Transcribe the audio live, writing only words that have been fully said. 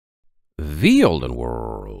The Olden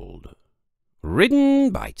World.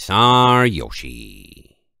 Written by Czar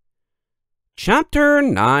Yoshi. Chapter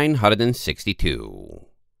 962.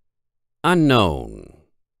 Unknown,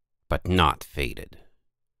 but not fated.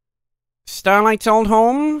 Starlight's old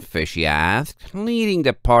home? Fishy asked, leading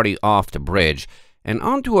the party off the bridge and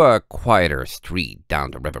onto a quieter street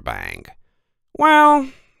down the riverbank. Well,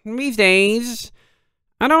 these days,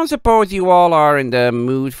 I don't suppose you all are in the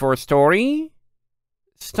mood for a story?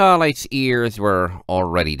 Starlight's ears were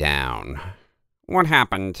already down. What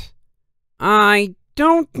happened? I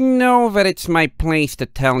don't know that it's my place to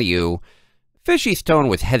tell you. Fishy's tone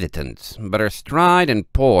was hesitant, but her stride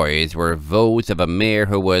and poise were those of a mare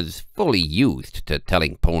who was fully used to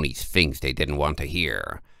telling ponies things they didn't want to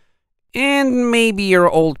hear. And maybe your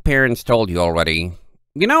old parents told you already.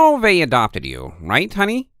 You know they adopted you, right,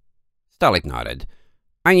 honey? Starlight nodded.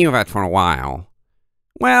 I knew that for a while.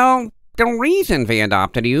 Well, the reason they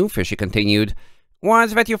adopted you, Fishy continued,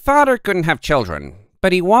 was that your father couldn't have children,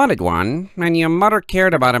 but he wanted one, and your mother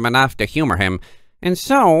cared about him enough to humor him. And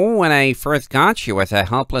so, when I first got you as a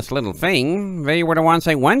helpless little thing, they were the ones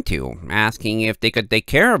I went to, asking if they could take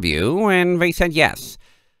care of you, and they said yes.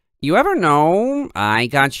 You ever know I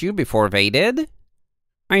got you before they did?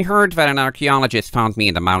 I heard that an archaeologist found me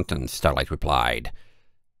in the mountains, Starlight replied.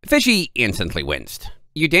 Fishy instantly winced.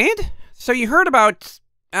 You did? So you heard about,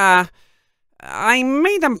 I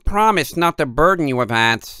made them promise not to burden you with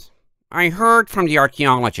that. I heard from the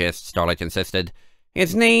archaeologist, Starlight insisted.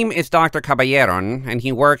 His name is Dr. Caballeron, and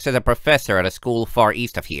he works as a professor at a school far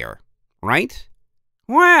east of here. Right?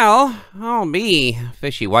 Well, I'll be.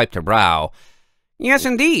 Fishy wiped her brow. Yes,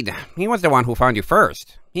 indeed. He was the one who found you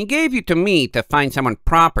first. He gave you to me to find someone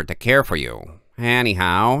proper to care for you.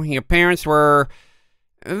 Anyhow, your parents were...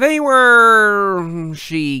 They were...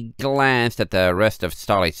 She glanced at the rest of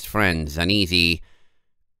Starlight's friends, uneasy.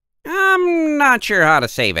 I'm not sure how to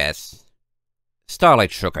say this.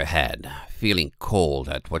 Starlight shook her head, feeling cold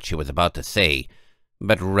at what she was about to say,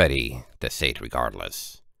 but ready to say it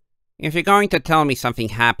regardless. If you're going to tell me something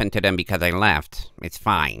happened to them because I left, it's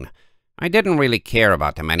fine. I didn't really care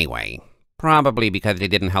about them anyway. Probably because they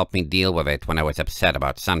didn't help me deal with it when I was upset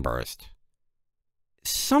about Sunburst.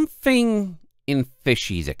 Something in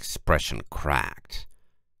Fishy's expression cracked.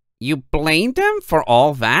 You blamed them for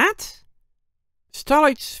all that?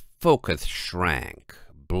 Starlight's focus shrank,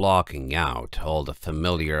 blocking out all the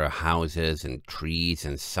familiar houses and trees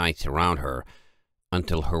and sights around her,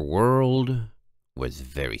 until her world was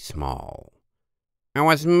very small. I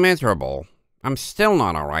was miserable. I'm still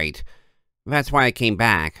not all right. That's why I came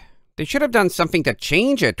back. They should have done something to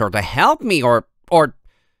change it, or to help me, or...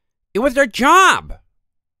 It was their job!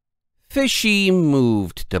 Fishy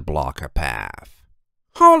moved to block her path.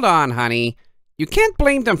 Hold on, honey. You can't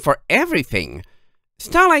blame them for everything.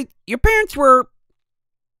 Starlight, your parents were...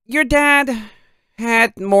 Your dad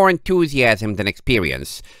had more enthusiasm than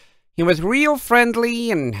experience. He was real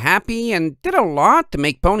friendly and happy and did a lot to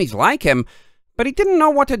make ponies like him, but he didn't know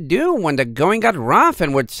what to do when the going got rough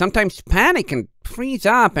and would sometimes panic and freeze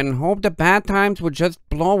up and hope the bad times would just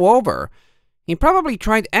blow over. He probably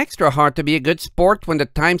tried extra hard to be a good sport when the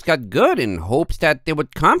times got good in hopes that they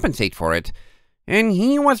would compensate for it. And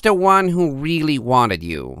he was the one who really wanted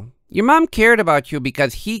you. Your mom cared about you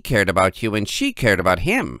because he cared about you and she cared about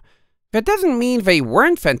him. That doesn't mean they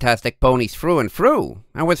weren't fantastic ponies through and through.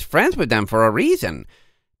 I was friends with them for a reason.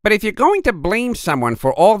 But if you're going to blame someone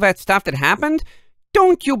for all that stuff that happened,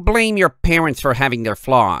 don't you blame your parents for having their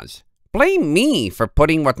flaws. Blame me for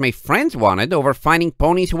putting what my friends wanted over finding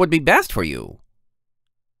ponies who would be best for you.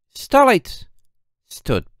 Starlight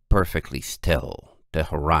stood perfectly still, the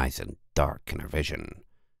horizon dark in her vision.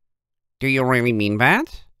 Do you really mean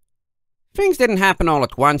that? Things didn't happen all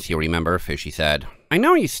at once, you remember, Fishy said. I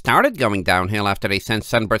know you started going downhill after they sent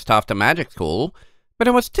Sunburst off to magic school, but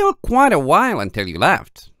it was still quite a while until you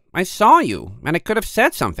left. I saw you, and I could have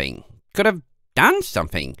said something, could have done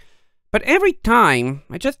something, but every time,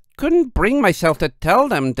 I just couldn't bring myself to tell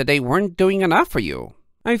them that they weren't doing enough for you.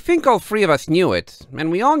 I think all three of us knew it,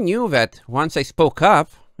 and we all knew that once I spoke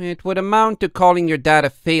up, it would amount to calling your dad a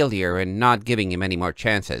failure and not giving him any more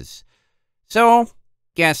chances. So,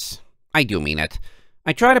 yes, I do mean it.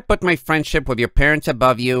 I try to put my friendship with your parents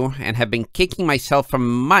above you, and have been kicking myself for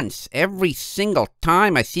months every single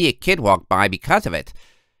time I see a kid walk by because of it.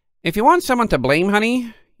 If you want someone to blame,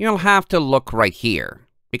 honey, you'll have to look right here.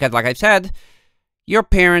 Because like I said, your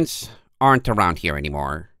parents aren't around here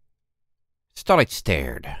anymore. Starlight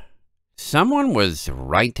stared. Someone was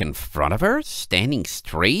right in front of her, standing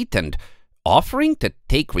straight and offering to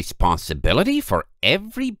take responsibility for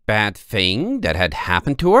every bad thing that had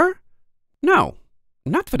happened to her? No,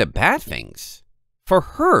 not for the bad things. For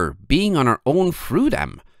her being on her own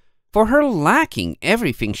freedom. For her lacking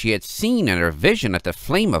everything she had seen in her vision at the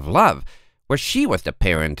Flame of Love, where she was the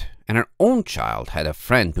parent and her own child had a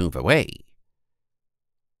friend move away.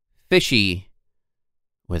 Fishy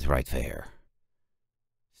was right there.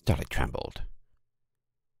 Starlight trembled.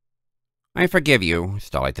 "I forgive you,"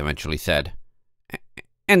 Starlight eventually said.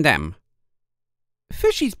 "And them."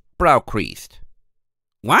 Fishy's brow creased.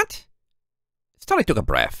 "What?" Starlight took a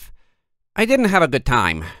breath. "I didn't have a good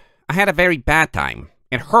time. I had a very bad time.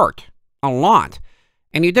 It hurt. A lot.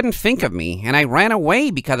 And you didn't think of me, and I ran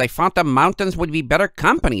away because I thought the mountains would be better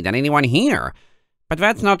company than anyone here. But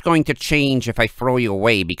that's not going to change if I throw you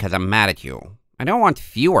away because I'm mad at you. I don't want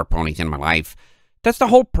fewer ponies in my life. That's the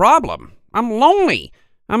whole problem. I'm lonely.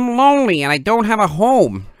 I'm lonely and I don't have a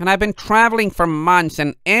home. And I've been traveling for months,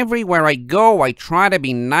 and everywhere I go I try to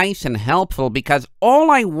be nice and helpful because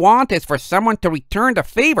all I want is for someone to return the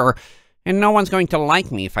favor, and no one's going to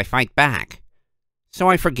like me if I fight back. So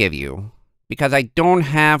I forgive you, because I don't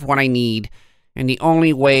have what I need, and the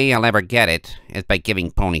only way I'll ever get it is by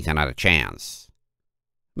giving ponies another chance."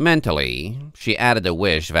 Mentally, she added a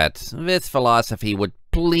wish that this philosophy would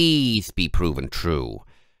please be proven true.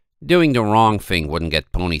 Doing the wrong thing wouldn't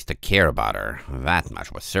get ponies to care about her, that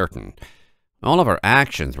much was certain. All of her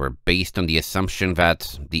actions were based on the assumption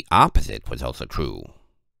that the opposite was also true.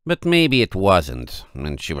 But maybe it wasn't,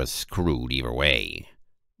 and she was screwed either way.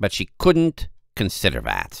 But she couldn't consider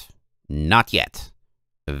that. Not yet.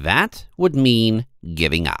 That would mean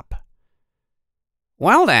giving up.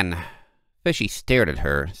 "Well then," Fishy stared at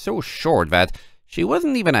her, so short that she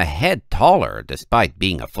wasn't even a head taller despite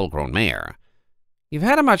being a full-grown mare. "You've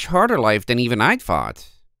had a much harder life than even I'd thought."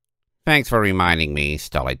 "Thanks for reminding me,"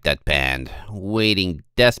 Starlight deadpanned, waiting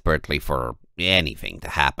desperately for anything to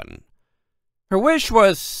happen. Her wish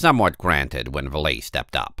was somewhat granted when Valet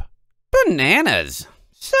stepped up. "Bananas!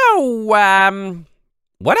 So,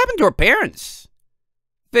 what happened to her parents?"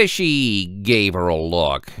 Fishy gave her a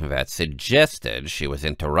look that suggested she was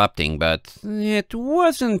interrupting, but it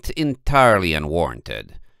wasn't entirely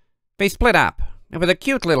unwarranted. "They split up. It was a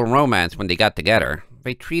cute little romance when they got together.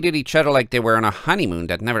 They treated each other like they were on a honeymoon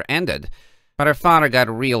that never ended. But her father got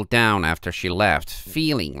real down after she left,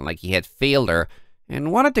 feeling like he had failed her,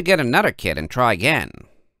 and wanted to get another kid and try again.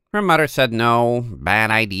 Her mother said no,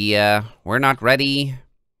 bad idea, we're not ready.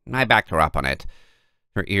 I backed her up on it."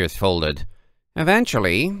 Her ears folded.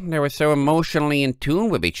 "Eventually, they were so emotionally in tune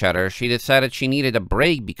with each other, she decided she needed a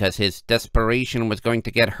break because his desperation was going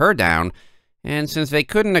to get her down, and since they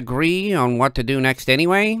couldn't agree on what to do next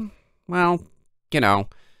anyway, well, you know,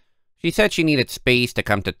 she said she needed space to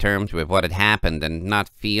come to terms with what had happened and not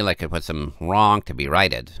feel like it was some wrong to be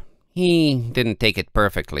righted. He didn't take it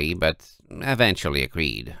perfectly, but eventually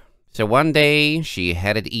agreed. So one day, she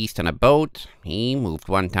headed east on a boat, he moved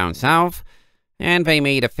one town south, and they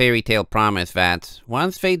made a fairy tale promise that,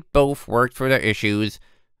 once they'd both worked through their issues,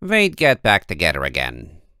 they'd get back together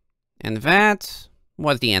again. And that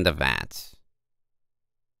was the end of that."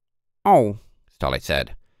 "Oh," Starlight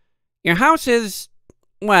said. "Your house is...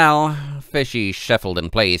 well," Fishy shuffled in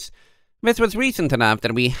place. "This was recent enough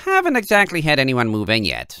that we haven't exactly had anyone move in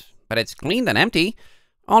yet, but it's clean and empty.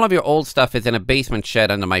 All of your old stuff is in a basement shed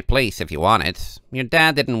under my place if you want it. Your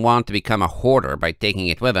dad didn't want to become a hoarder by taking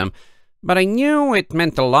it with him, but I knew it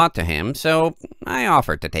meant a lot to him, so I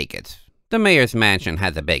offered to take it. The mayor's mansion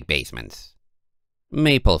has a big basement."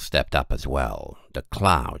 Maple stepped up as well, the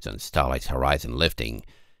clouds on Starlight's horizon lifting,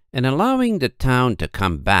 and allowing the town to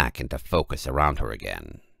come back into focus around her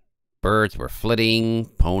again. Birds were flitting,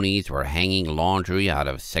 ponies were hanging laundry out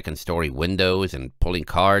of second-story windows and pulling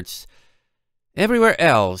carts. Everywhere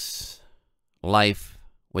else, life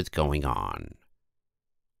was going on.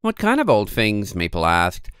 "What kind of old things?" Maple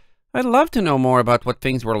asked. "I'd love to know more about what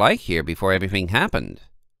things were like here before everything happened."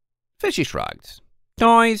 Fishy shrugged.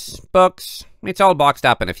 "Toys, books, it's all boxed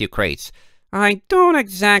up in a few crates. I don't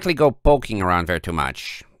exactly go poking around there too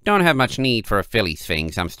much. Don't have much need for Philly's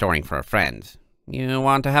things I'm storing for a friend. You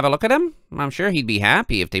want to have a look at them? I'm sure he'd be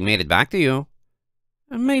happy if they made it back to you."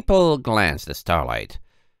 Maple glanced at Starlight.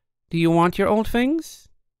 "Do you want your old things?"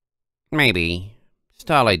 "Maybe."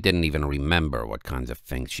 Starlight didn't even remember what kinds of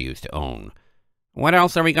things she used to own. "What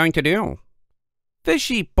else are we going to do?"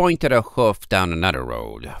 Fishy pointed a hoof down another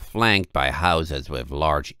road, flanked by houses with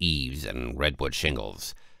large eaves and redwood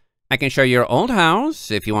shingles. "I can show you your old house,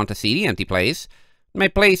 if you want to see the empty place. My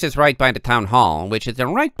place is right by the town hall, which is the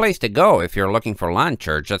right place to go if you're looking for lunch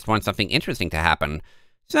or just want something interesting to happen.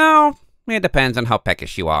 So, it depends on how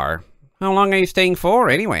peckish you are. How long are you staying for,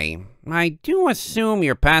 anyway? I do assume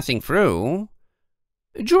you're passing through."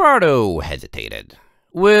 Gerardo hesitated.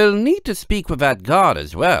 We'll need to speak with that god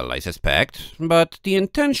as well, I suspect, but the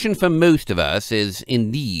intention for most of us is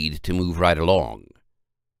indeed to move right along.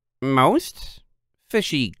 Most?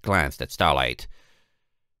 Fishy glanced at Starlight.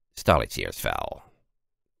 Starlight's ears fell.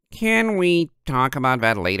 Can we talk about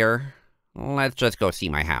that later? Let's just go see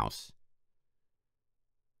my house.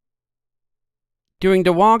 During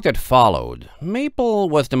the walk that followed, Maple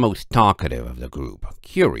was the most talkative of the group,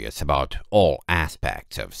 curious about all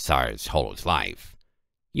aspects of Czar Hollow's life.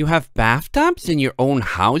 You have bathtubs in your own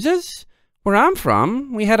houses? Where I'm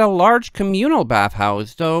from, we had a large communal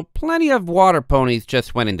bathhouse, though plenty of water ponies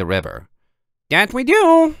just went in the river. That we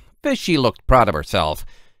do. Fishy looked proud of herself.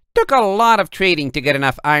 Took a lot of trading to get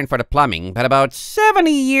enough iron for the plumbing, but about 70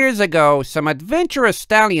 years ago, some adventurous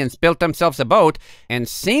stallions built themselves a boat and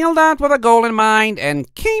sailed out with a goal in mind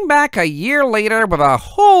and came back a year later with a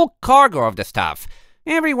whole cargo of the stuff.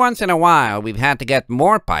 Every once in a while, we've had to get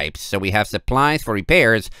more pipes, so we have supplies for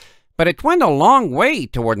repairs, but it went a long way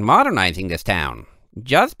toward modernizing this town.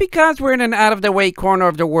 Just because we're in an out-of-the-way corner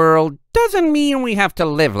of the world doesn't mean we have to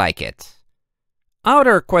live like it.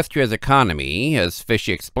 Outer Equestria's economy, as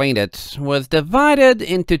Fishy explained it, was divided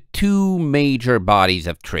into two major bodies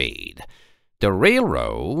of trade. The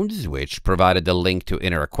railroads, which provided the link to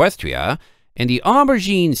Inner Equestria, and the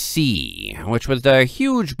Aubergine Sea, which was the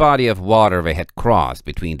huge body of water they had crossed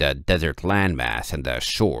between the desert landmass and the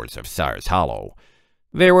shores of Czar's Hollow.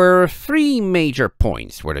 There were three major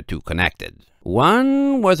points where the two connected.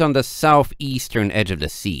 One was on the southeastern edge of the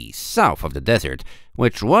sea, south of the desert,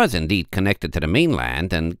 which was indeed connected to the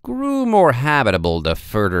mainland and grew more habitable the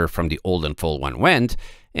further from the Olden World one went,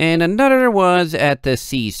 and another was at the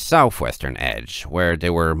sea's southwestern edge, where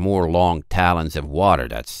there were more long talons of water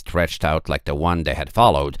that stretched out like the one they had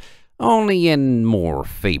followed, only in more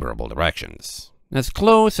favorable directions. As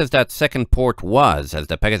close as that second port was as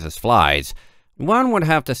the Pegasus flies, one would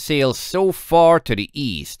have to sail so far to the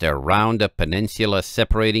east around the peninsula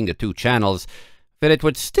separating the two channels that it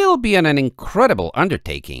would still be an incredible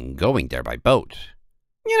undertaking going there by boat.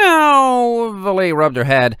 You know, Valet rubbed her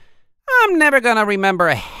head, I'm never gonna remember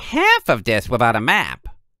half of this without a map.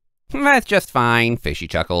 That's just fine, Fishy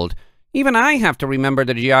chuckled. Even I have to remember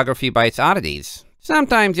the geography by its oddities.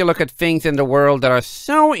 Sometimes you look at things in the world that are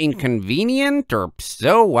so inconvenient or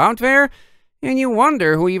so out there, and you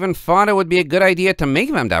wonder who even thought it would be a good idea to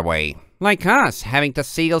make them that way. Like us, having to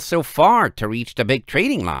sail so far to reach the big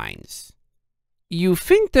trading lines. You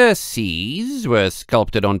think the seas were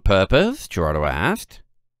sculpted on purpose? Gerardo asked.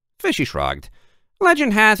 Fishy shrugged.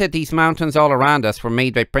 Legend has it these mountains all around us were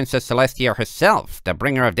made by Princess Celestia herself, the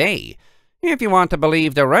bringer of day. If you want to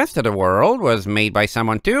believe the rest of the world was made by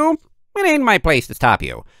someone too, it ain't my place to stop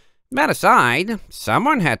you. That aside,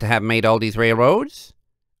 someone had to have made all these railroads.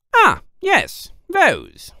 Ah, yes,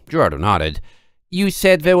 those. Gerardo nodded. You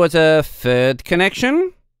said there was a third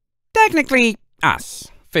connection? Technically, us.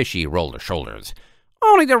 Fishy rolled her shoulders.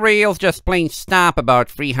 Only the rails just plain stop about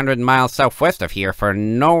 300 miles southwest of here for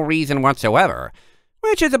no reason whatsoever,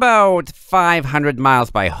 which is about 500 miles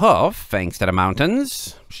by hoof, thanks to the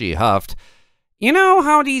mountains. She huffed. You know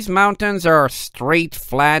how these mountains are straight,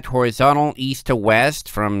 flat, horizontal, east to west,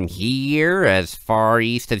 from here as far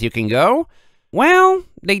east as you can go? Well,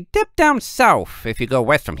 they dip down south if you go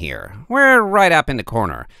west from here. We're right up in the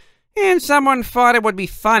corner. And someone thought it would be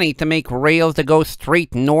funny to make rails that go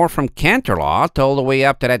straight north from Canterlot all the way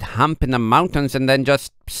up to that hump in the mountains and then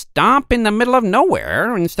just stop in the middle of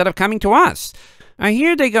nowhere instead of coming to us. I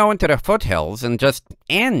hear they go into the foothills and just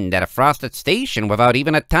end at a frosted station without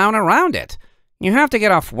even a town around it. You have to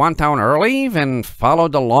get off one town early, then follow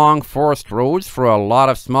the long forest roads through a lot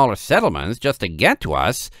of smaller settlements just to get to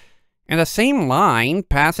us. And the same line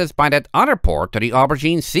passes by that other port to the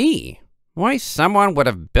Aubergine Sea. Why someone would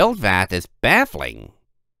have built that is baffling.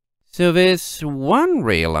 So this one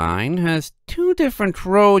rail line has two different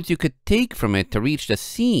roads you could take from it to reach the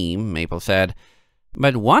sea, Maple said.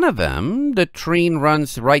 But one of them, the train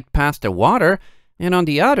runs right past the water, and on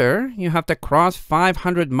the other, you have to cross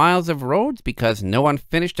 500 miles of roads because no one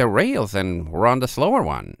finished the rails and we're on the slower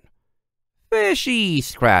one. Fishy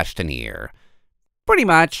scratched an ear. Pretty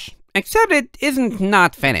much. Except it isn't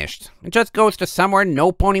not finished. It just goes to somewhere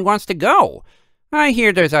no pony wants to go. I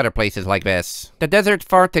hear there's other places like this. The desert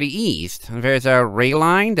far to the east, there's a rail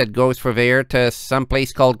line that goes from there to some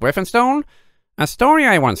place called Griffinstone. A story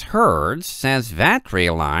I once heard says that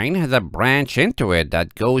rail line has a branch into it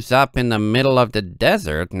that goes up in the middle of the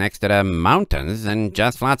desert next to the mountains and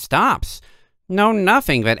just flat stops. No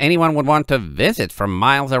nothing that anyone would want to visit for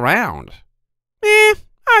miles around.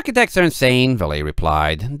 Architects are insane, Valet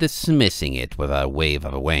replied, dismissing it with a wave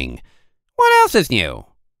of a wing. What else is new?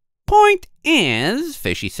 point is,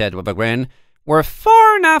 Fishy said with a grin, we're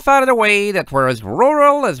far enough out of the way that we're as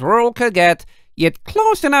rural could get, yet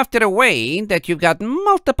close enough to the way that you've got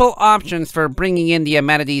multiple options for bringing in the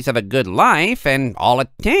amenities of a good life, and all it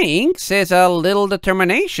takes is a little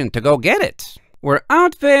determination to go get it. We're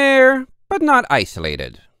out there, but not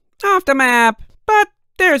isolated. Off the map, but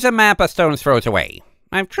there's a map a stone's throws away.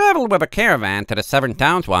 I've traveled with a caravan to the Southern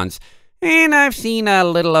Towns once, and I've seen a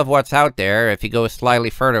little of what's out there if you go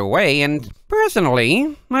slightly further away, and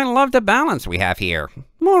personally, I love the balance we have here.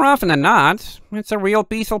 More often than not, it's a real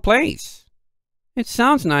peaceful place. It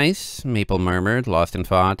sounds nice, Maple murmured, lost in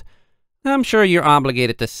thought. I'm sure you're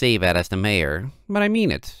obligated to say that as the mayor, but I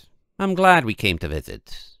mean it. I'm glad we came to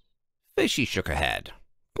visit. Fishy shook her head.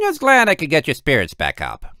 Just glad I could get your spirits back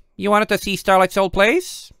up. You wanted to see Starlight's old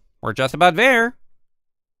place? We're just about there.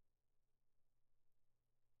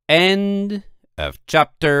 End of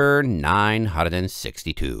chapter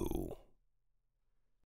 962.